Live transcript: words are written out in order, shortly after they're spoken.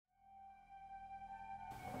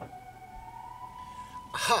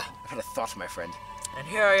Ha! I had a thought, my friend. And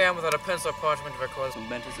here I am without a pencil or parchment to record some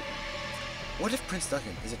momentous event. What if Prince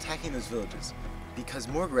Duncan is attacking those villages because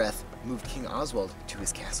Morgoth moved King Oswald to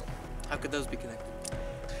his castle? How could those be connected?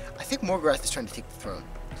 I think Morgoth is trying to take the throne.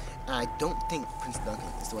 And I don't think Prince Duncan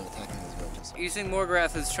is the one attacking those villages. You think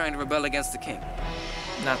Morgoth is trying to rebel against the king?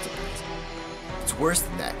 Not surprised. It's worse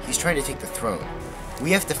than that. He's trying to take the throne.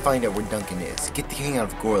 We have to find out where Duncan is, get the king out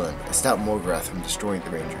of Gorlan, and stop Morgoth from destroying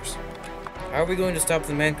the Rangers. How are we going to stop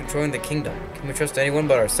the man controlling the kingdom? Can we trust anyone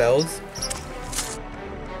but ourselves?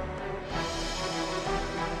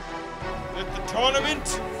 Let the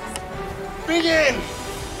tournament begin!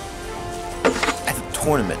 At the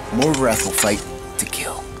tournament, Morgoth will fight to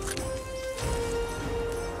kill.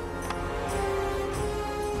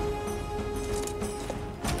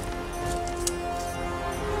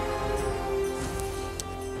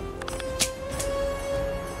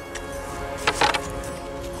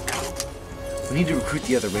 We need to recruit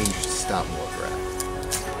the other Rangers to stop Morgoth.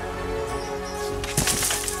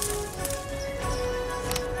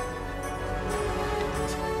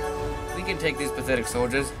 We can take these pathetic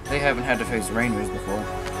soldiers. They haven't had to face Rangers before.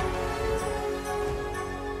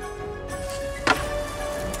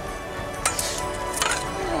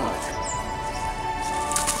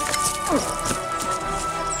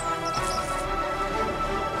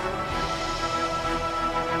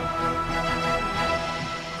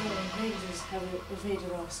 Have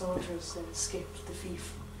evaded our soldiers and escaped defeat.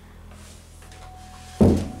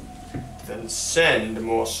 Then send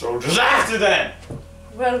more soldiers after them!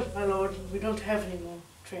 Well, my lord, we don't have any more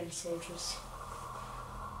trained soldiers.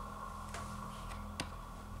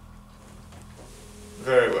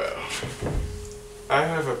 Very well. I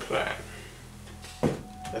have a plan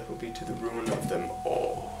that will be to the ruin of them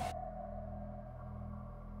all.